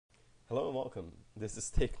Hello and welcome. This is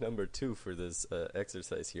take number 2 for this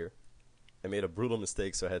exercise here. I made a brutal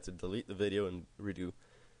mistake, so I had to delete the video and redo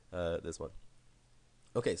this one.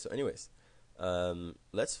 Okay, so anyways,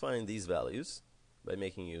 let's find these values by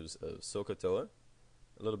making use of SOHCAHTOA,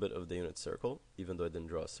 a little bit of the unit circle, even though I didn't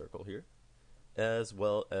draw a circle here, as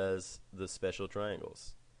well as the special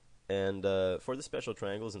triangles. And for the special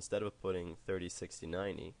triangles, instead of putting 30, 60,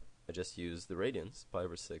 90, I just used the radians, pi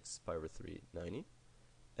over 6, pi over 3, 90.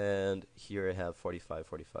 And here I have 45,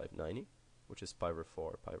 45, 90, which is pi over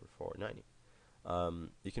 4, pi over 4, 90.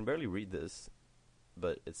 You can barely read this,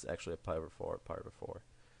 but it's actually a pi over 4, pi over 4.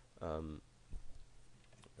 And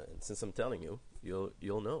since I'm telling you,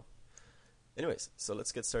 you'll know. Anyways, so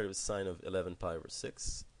let's get started with sine of 11 pi over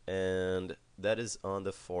 6, and that is on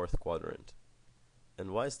the fourth quadrant.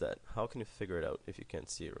 And why is that? How can you figure it out if you can't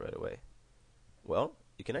see it right away? Well,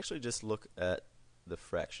 you can actually just look at the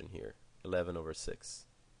fraction here, 11 over 6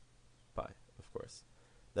 pi, of course.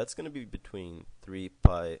 That's going to be between 3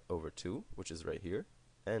 pi over 2, which is right here,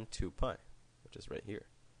 and 2 pi, which is right here.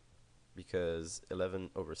 Because 11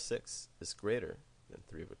 over 6 is greater than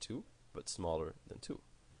 3 over 2, but smaller than 2.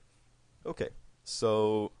 Okay,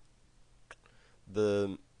 so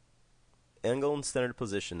the angle in standard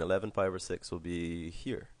position, 11 pi over 6, will be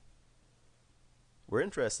here. We're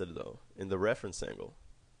interested, though, in the reference angle.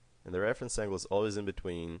 And the reference angle is always in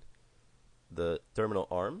between the terminal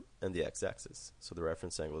arm and the x-axis. So the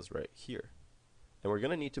reference angle is right here. And we're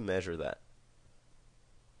going to need to measure that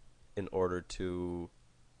in order to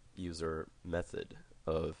use our method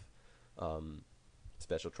of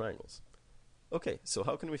special triangles. Okay, so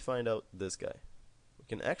how can we find out this guy? We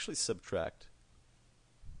can actually subtract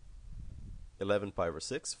 11 pi over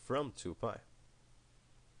 6 from 2 pi.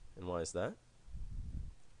 And why is that?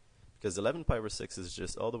 Because 11 pi over 6 is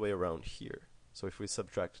just all the way around here. So if we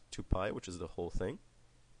subtract 2 pi, which is the whole thing,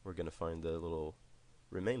 we're going to find the little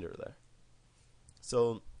remainder there.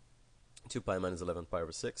 So 2 pi minus 11 pi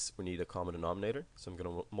over 6, we need a common denominator. So I'm going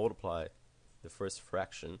to multiply the first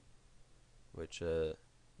fraction, which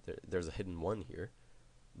there's a hidden 1 here,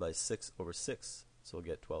 by 6 over 6. So we'll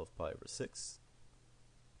get 12 pi over 6,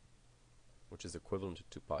 which is equivalent to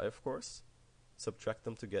 2 pi, of course. Subtract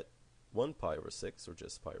them to get 1 pi over 6, or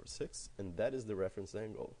just pi over 6, and that is the reference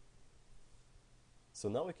angle. So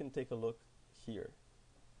now we can take a look here,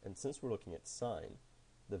 and since we're looking at sine,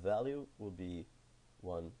 the value will be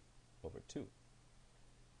 1 over 2.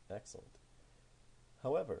 Excellent.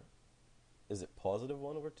 However, is it positive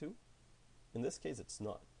 1 over 2? In this case it's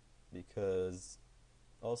not, because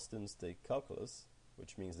all students take calculus,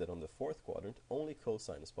 which means that on the fourth quadrant only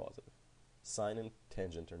cosine is positive. Sine and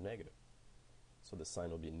tangent are negative. So the sine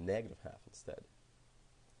will be negative half instead.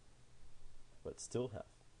 But still half,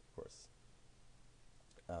 of course.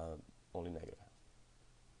 Only negative half.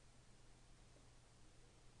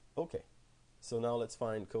 Okay, so now let's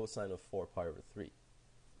find cosine of 4 pi over 3.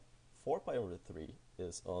 4 pi over 3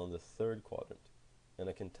 is on the third quadrant. And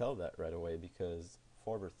I can tell that right away because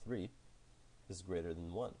 4 over 3 is greater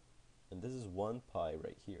than 1. And this is 1 pi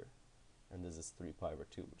right here. And this is 3 pi over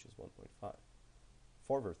 2, which is 1.5.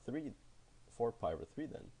 4 pi over 3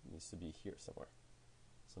 then needs to be here somewhere.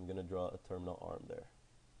 So I'm going to draw a terminal arm there.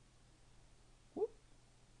 Whoop.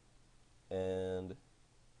 And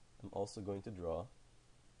I'm also going to draw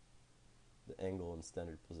the angle in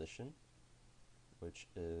standard position, which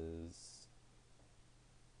is...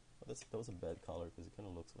 Oh, that was a bad color because it kind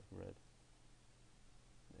of looks like red.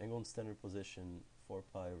 The angle in standard position, 4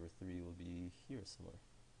 pi over 3, will be here somewhere.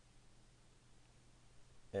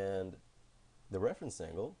 And the reference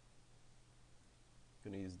angle,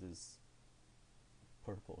 I'm going to use this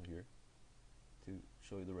purple here to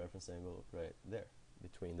show you the reference angle right there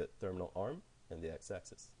between the terminal arm and the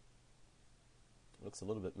x-axis. It looks a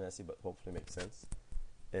little bit messy, but hopefully makes sense.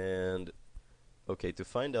 And okay, to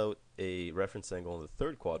find out a reference angle in the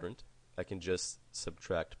third quadrant, I can just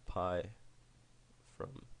subtract pi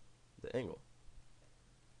from the angle.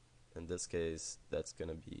 In this case, that's going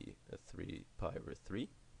to be a 3 pi over 3,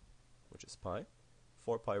 which is pi.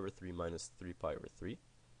 4 pi over 3 minus 3 pi over 3.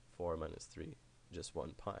 4 minus 3, just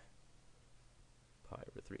 1 pi. Pi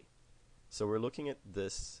over 3. So we're looking at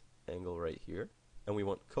this angle right here, and we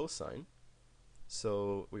want cosine,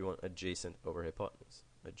 so we want adjacent over hypotenuse.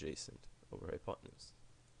 Adjacent over hypotenuse.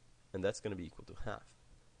 And that's going to be equal to half.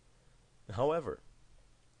 However,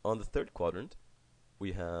 on the third quadrant,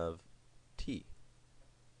 we have t,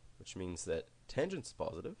 which means that tangent is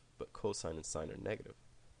positive, but cosine and sine are negative.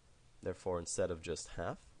 Therefore, instead of just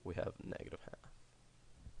half, we have negative half.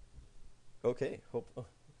 Okay, that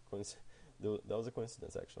was a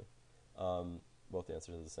coincidence actually. Both the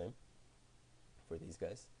answers are the same for these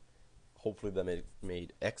guys. hopefully that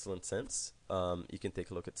made excellent sense. You can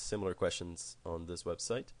take a look at similar questions on this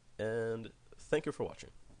website, and thank you for watching.